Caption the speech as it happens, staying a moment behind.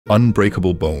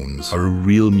Unbreakable bones are a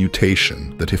real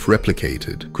mutation that, if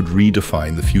replicated, could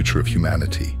redefine the future of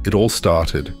humanity. It all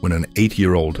started when an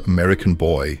 8-year-old American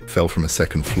boy fell from a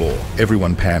second floor.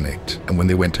 Everyone panicked, and when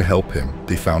they went to help him,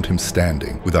 they found him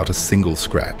standing without a single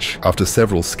scratch. After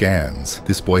several scans,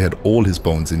 this boy had all his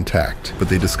bones intact, but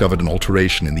they discovered an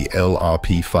alteration in the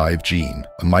LRP5 gene,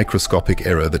 a microscopic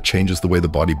error that changes the way the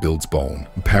body builds bone.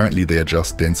 Apparently they are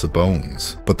just denser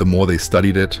bones, but the more they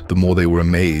studied it, the more they were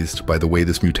amazed by the way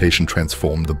this mutation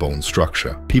transformed the bone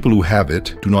structure. People who have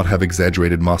it do not have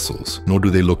exaggerated muscles, nor do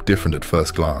they look different at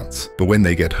first glance. But when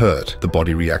they get hurt, the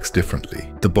body reacts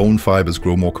differently. The bone fibers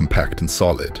grow more compact and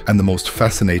solid, and the most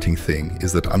fascinating thing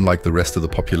is that unlike the rest of the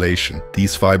population,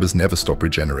 these fibers never stop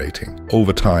regenerating.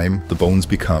 Over time, the bones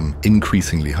become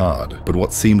increasingly hard, but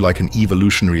what seemed like an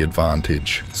evolutionary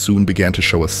advantage soon began to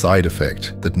show a side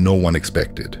effect that no one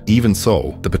expected. Even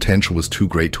so, the potential was too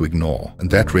great to ignore, and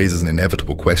that raises an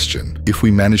inevitable question. If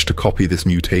we managed to copy this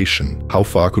mutation, how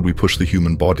far could we push the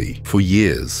human body? For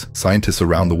years, scientists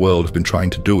around the world have been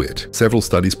trying to do it. Several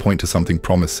studies point to something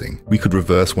promising. We could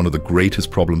reverse one of the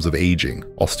greatest problems of aging,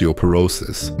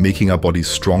 osteoporosis, making our bodies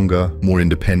stronger, more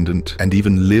independent, and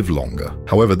even live longer.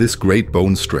 However, this great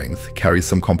bone strength carries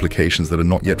some complications that are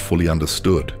not yet fully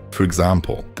understood. For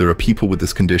example, there are people with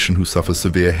this condition who suffer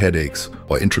severe headaches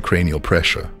or intracranial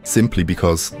pressure, simply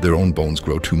because their own bones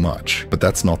grow too much. But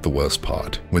that's not the worst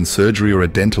part. When surgery or a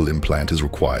dental implant is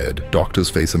required, doctors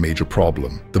face a major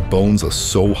problem. The bones are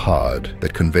so hard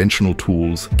that conventional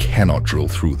tools cannot drill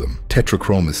through them.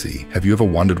 Tetrachromacy. Have you ever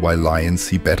wondered why lions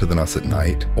see better than us at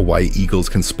night? Or why eagles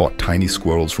can spot tiny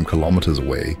squirrels from kilometers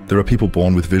away? There are people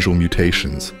born with visual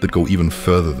mutations that go even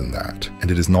further than that,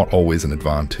 and it is not always an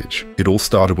advantage. It all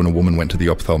started when a woman went to the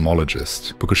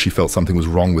ophthalmologist because she felt something was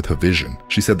wrong with her vision.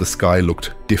 She said the sky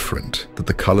looked different, that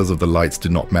the colors of the lights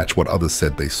did not match what others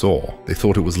said they saw. They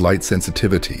thought it was light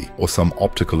sensitivity or some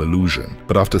optical illusion.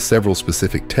 But after several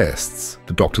specific tests,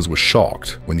 the doctors were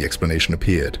shocked when the explanation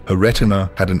appeared. Her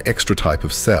retina had an extra type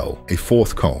of cell, a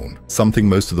fourth cone, something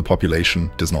most of the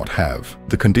population does not have.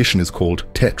 The condition is called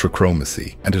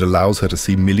tetrachromacy, and it allows her to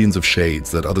see millions of shades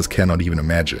that others cannot even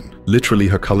imagine. Literally,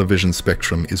 her color vision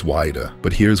spectrum is wider,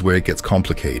 but here's where it gets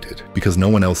complicated, because no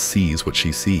one else sees what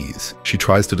she sees. She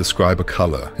tries to describe a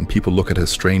color, and people look at her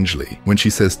strangely. When she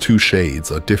says two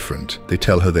shades are different, they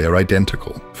tell her they are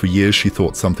identical. For years, she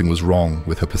thought something was wrong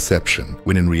with her perception,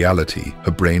 when in reality,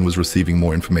 her brain was receiving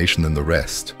more information than the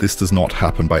rest. This does not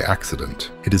happen by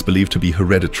accident. It is believed to be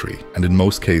hereditary, and in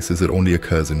most cases, it only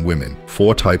occurs in women.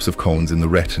 4 types of cones in the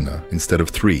retina instead of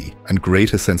 3, and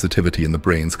greater sensitivity in the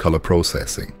brain's color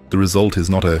processing. The result is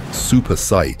not a super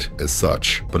sight as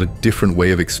such, but a different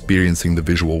way of experiencing the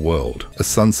visual world. A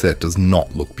sunset does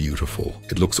not look beautiful.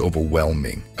 It looks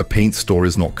overwhelming. A paint store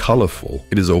is not colorful.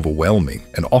 It is overwhelming.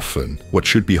 And often, what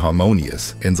should be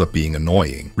harmonious ends up being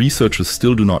annoying. Researchers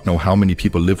still do not know how many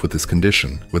people live with this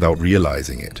condition without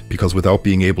realizing it, because without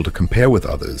being able to compare with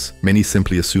others, many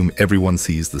simply assume everyone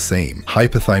sees the same.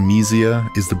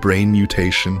 Hypothymesia is the brain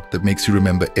mutation that makes you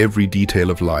remember every detail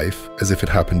of life as if it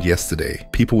happened yesterday.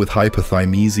 People with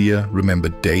hypothymesia remember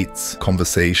dates,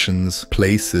 conversations,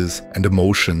 places, and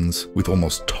emotions with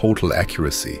almost total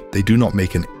accuracy. They do not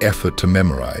make an effort to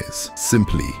memorize.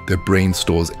 Simply, their brain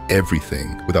stores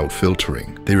everything without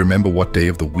filtering. They remember what day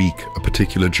of the week a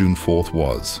particular June 4th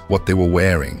was, what they were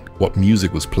wearing, what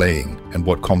music was playing, and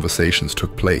what conversations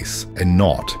took place, and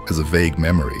not as a vague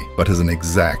memory, but as an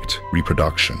exact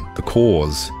reproduction. The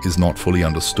cause is not fully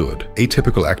understood.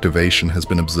 Atypical activation has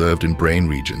been observed in brain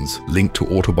regions linked to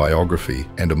autobiography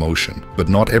and emotion, but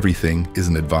not everything is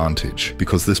an advantage,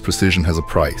 because this precision has a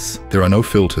price. There are no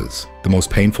filters. The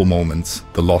most painful moments,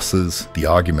 the losses, the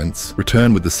arguments,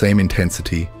 return with the same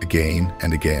intensity again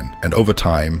and again, and over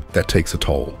time, that takes a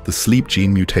toll. The sleep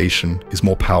gene mutation is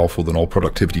more powerful than all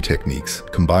productivity techniques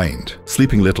combined.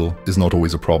 Sleeping little is not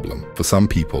always a problem. For some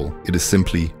people, it is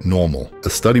simply normal.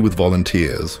 A study with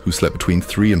volunteers who slept between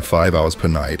 3 and 5 hours per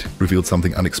night revealed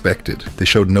something unexpected. They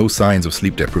showed no signs of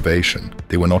sleep deprivation.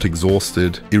 They were not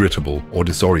exhausted, irritable, or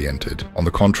disoriented. On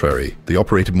the contrary, they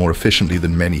operated more efficiently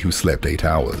than many who slept 8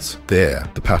 hours. There,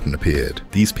 the pattern appeared.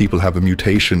 These people have a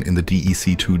mutation in the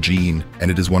DEC2 gene,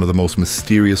 and it is one of the most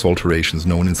mysterious alterations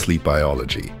known in sleep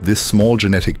biology. This small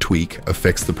genetic tweak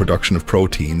affects the production of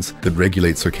proteins that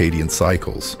regulate circadian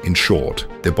cycles. In short,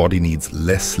 their body needs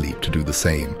less sleep to do the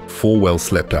same. 4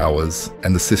 well-slept hours,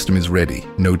 and the system is ready.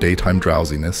 No daytime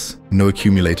drowsiness, no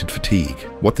accumulated fatigue.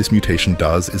 What this mutation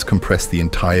does is compress the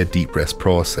entire deep rest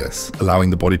process, allowing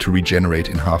the body to regenerate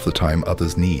in half the time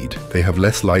others need. They have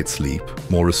less light sleep,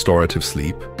 more restorative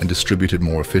sleep, and distribute it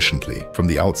more efficiently. From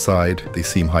the outside, they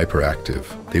seem hyperactive.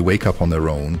 They wake up on their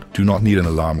own, do not need an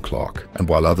alarm clock, and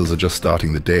while others are just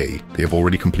starting the day, they have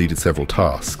already completed several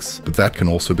tasks. But that can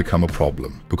also become a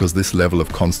problem, because this level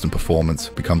of constant performance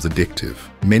becomes addictive.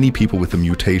 Many people with the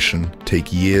mutation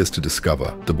take years to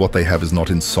discover that what they have is not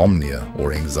insomnia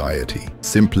or anxiety.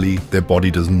 Simply, their body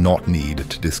does not need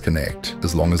to disconnect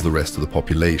as long as the rest of the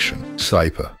population.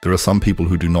 Cyper. There are some people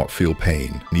who do not feel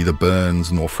pain, neither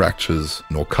burns nor fractures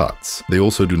nor cuts. They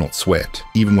also do not sweat,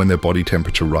 even when their body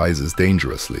temperature rises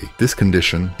dangerously. This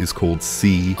condition is called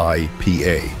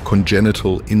CIPA,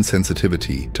 congenital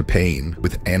insensitivity to pain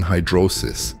with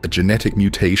anhidrosis, a genetic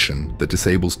mutation that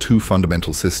disables two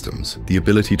fundamental systems, the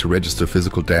ability to register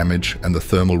physical damage and the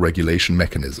thermal regulation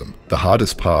mechanism. The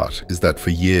hardest part is that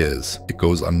for years, it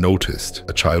goes unnoticed.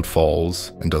 A child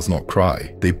falls and does not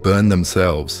cry. They burn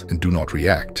themselves and do not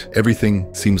react.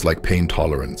 Everything seems like pain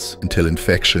tolerance until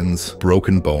infections,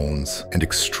 broken bones, and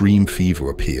extreme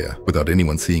fever appear without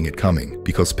anyone seeing it coming.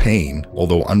 Because pain,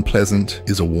 although unpleasant,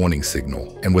 is a warning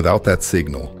signal. And without that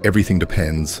signal, everything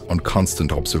depends on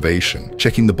constant observation,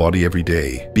 checking the body every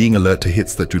day, being alert to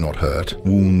hits that do not hurt,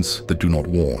 wounds that do not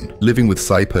warn. Living with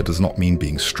CIPA does not mean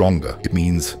being stronger. It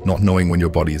means not knowing when your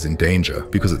body is in danger,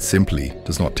 because it simply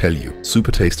does not tell you.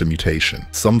 Supertaster mutation.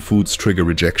 Some foods trigger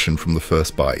rejection from the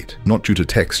first bite, not due to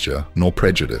texture nor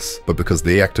prejudice, but because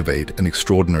they activate an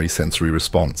extraordinary sensory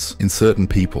response. In certain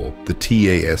people, the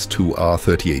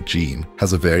TAS2R38 gene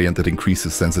has a variant that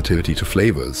increases sensitivity to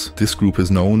flavors. This group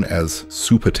is known as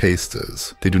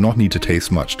supertasters. They do not need to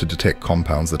taste much to detect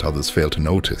compounds that others fail to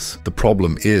notice. The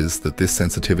problem is that this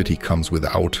sensitivity comes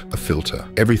without a filter.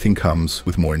 Everything comes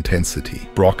with more intensity.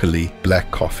 Broccoli,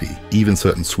 black coffee, even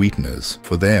certain sweeteners.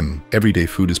 For them, everyday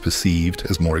food is perceived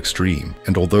as more extreme.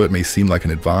 And although it may seem like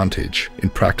an advantage, in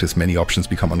practice many options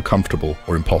become uncomfortable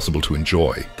or impossible to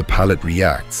enjoy. The palate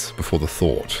reacts before the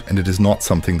thought, and it is not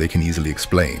something they can easily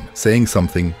explain. Saying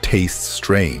something tastes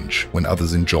strange when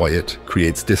others enjoy it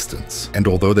creates distance. And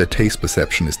although their taste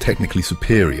perception is technically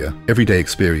superior, everyday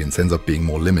experience ends up being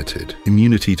more limited.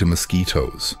 Immunity to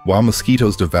mosquitoes. While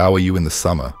mosquitoes devour you in the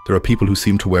summer, there are people who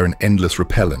seem to wear an endless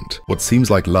repellent. What seems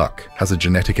like luck has a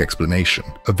genetic explanation.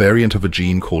 A variant of a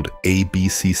gene called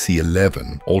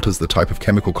ABCC11 alters the type of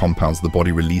chemical compounds the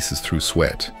body releases through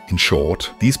sweat. In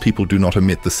short, these people do not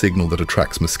emit the signal that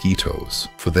attracts mosquitoes.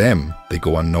 For them, they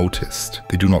go unnoticed.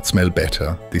 They do not smell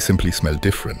better, they simply smell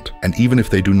different. And even if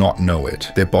they do not know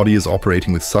it, their body is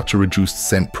operating with such a reduced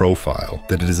scent profile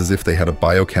that it is as if they had a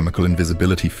biochemical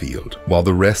invisibility field. While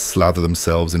the rest slather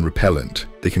themselves in repellent,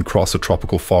 they can cross a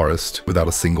tropical forest without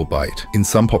a single bite. In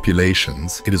some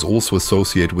populations, it is also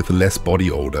associated with less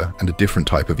body odor and a different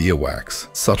type of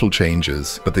earwax. Subtle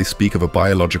changes, but they speak of a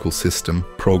biological system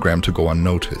programmed to go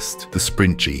unnoticed, the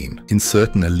sprint gene. In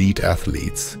certain elite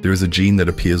athletes, there is a gene that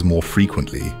appears more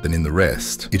frequently than in the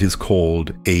rest. It is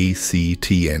called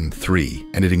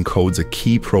ACTN3, and it encodes a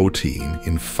key protein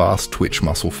in fast twitch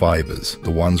muscle fibers, the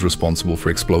ones responsible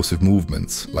for explosive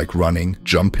movements like running,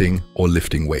 jumping, or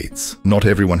lifting weights. Not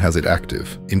everyone has it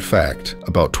active. In fact,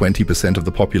 about 20% of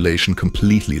the population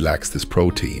completely lacks this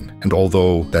protein, and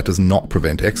although that does not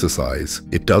prevent exercise,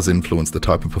 it does influence the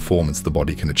type of performance the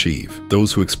body can achieve.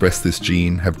 Those who express this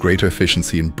gene have greater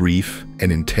efficiency in brief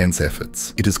and intense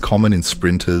efforts. It is common in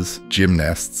sprinters,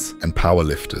 gymnasts, and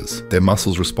powerlifters. Their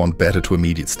muscles respond better to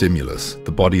immediate stimulus.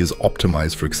 The body is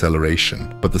optimized for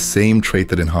acceleration, but the same trait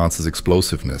that enhances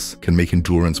explosiveness can make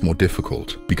endurance more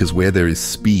difficult, because where there is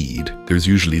speed, there is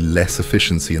usually less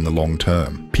efficiency in the long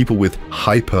term. People with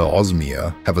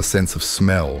hyperosmia have a sense of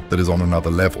smell that is on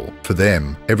another level. For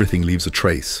them, everything leaves a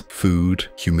trace: food,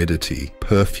 humidity,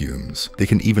 perfumes. They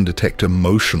can even detect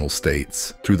emotional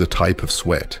states through the type of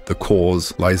sweat. The cause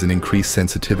lies in increased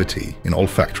sensitivity in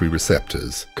olfactory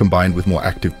receptors, combined with more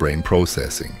active brain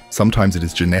processing. Sometimes it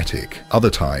is genetic, other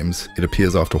times it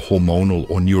appears after hormonal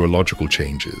or neurological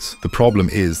changes. The problem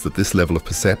is that this level of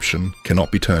perception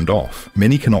cannot be turned off.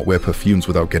 Many cannot wear perfumes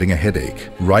without getting a headache.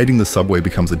 Riding the subway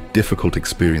becomes a difficult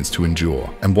experience to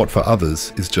endure, and what for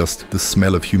others is just the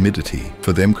smell of humidity,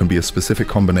 for them can be a specific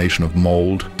combination of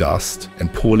mold, dust,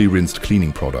 and poorly rinsed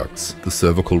cleaning products, the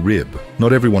cervical rib.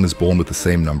 Not everyone is born with the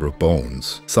same number of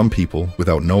bones. Some people,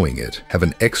 without knowing it, have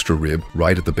an extra rib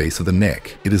right at the base of the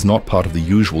neck. It is not part of the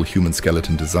usual human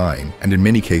skeleton design, and in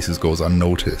many cases goes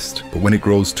unnoticed. But when it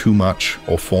grows too much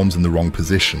or forms in the wrong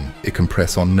position, it can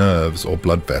press on nerves or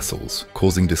blood vessels,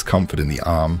 causing discomfort in the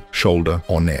arm, shoulder, shoulder,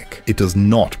 or neck. It does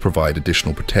not provide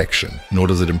additional protection, nor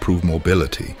does it improve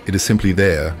mobility. It is simply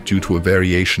there due to a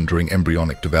variation during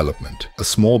embryonic development, a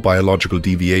small biological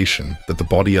deviation that the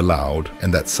body allowed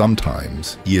and that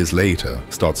sometimes, years later,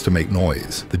 starts to make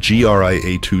noise. The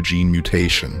GRIA2 gene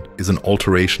mutation is an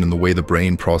alteration in the way the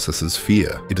brain processes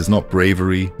fear. It is not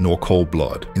bravery nor cold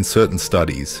blood. In certain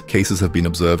studies, cases have been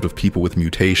observed of people with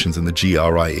mutations in the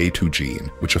GRIA2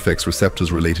 gene, which affects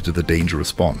receptors related to the danger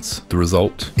response. The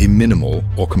result? A minimal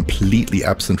or completely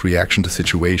absent reaction to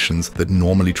situations that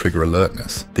normally trigger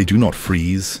alertness. They do not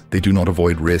freeze, they do not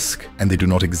avoid risk, and they do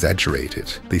not exaggerate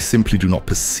it. They simply do not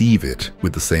perceive it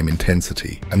with the same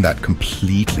intensity, and that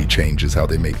completely changes how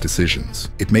they make decisions.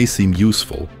 It may seem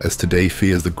useful, as today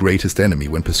fear is the greatest enemy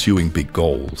when pursuing big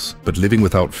goals, but living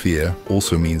without fear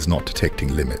also means not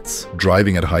detecting limits,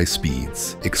 driving at high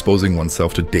speeds, exposing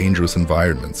oneself to dangerous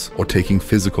environments, or taking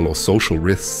physical or social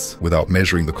risks without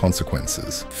measuring the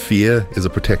consequences. Fear is a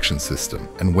protection system,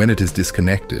 and when it is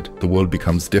disconnected, the world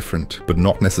becomes different, but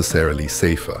not necessarily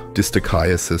safer.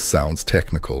 Dystociasis sounds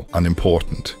technical,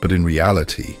 unimportant, but in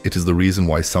reality, it is the reason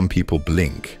why some people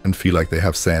blink and feel like they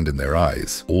have sand in their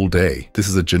eyes all day. This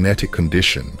is a genetic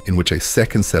condition in which a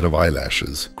second set of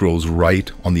eyelashes grows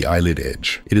right on the eyelid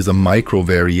edge. It is a micro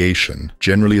variation,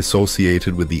 generally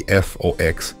associated with the F or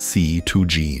XC2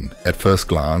 gene. At first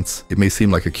glance, it may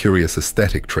seem like a curious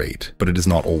aesthetic trait, but it is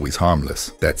not always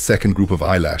harmless. That second group of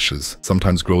eyelashes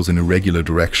sometimes grows in irregular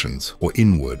directions or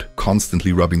inward,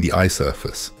 constantly rubbing the eye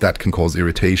surface. That can cause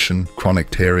irritation, chronic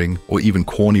tearing, or even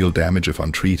corneal damage if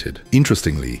untreated.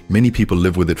 Interestingly, many people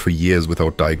live with it for years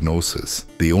without diagnosis.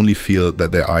 They only feel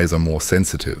that their eyes are more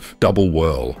sensitive. Double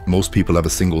whorl. Most people have a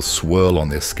single swirl on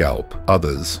their scalp,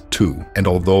 others two. And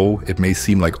although it may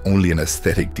seem like only an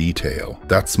aesthetic detail,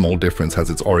 that small difference has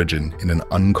its origin in an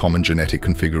uncommon genetic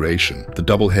configuration. The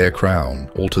double hair crown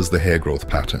alters the hair growth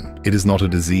pattern. It is not a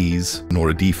disease nor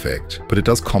a defect, but it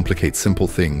does complicate simple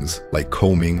things like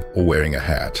combing or wearing a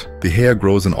hat. The hair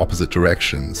grows in opposite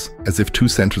directions, as if two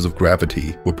centers of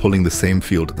gravity were pulling the same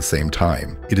field at the same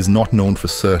time. It is not known for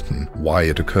certain why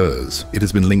it occurs. It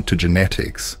has been linked to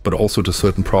genetics, but also to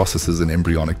certain processes in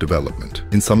embryonic development.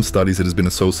 In some studies, it has been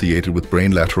associated with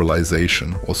brain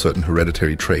lateralization or certain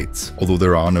hereditary traits, although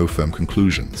there are no firm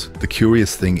conclusions. The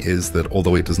curious thing is that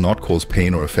although it does not cause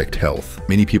pain or affect health,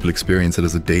 many people experience it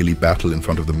as a daily battle in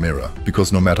front of the mirror,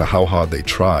 because no matter how hard they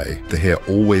try, the hair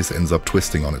always ends up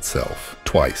twisting on itself.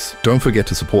 Twice. Don't forget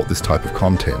to support this type of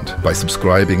content by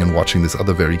subscribing and watching this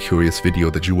other very curious video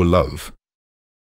that you will love.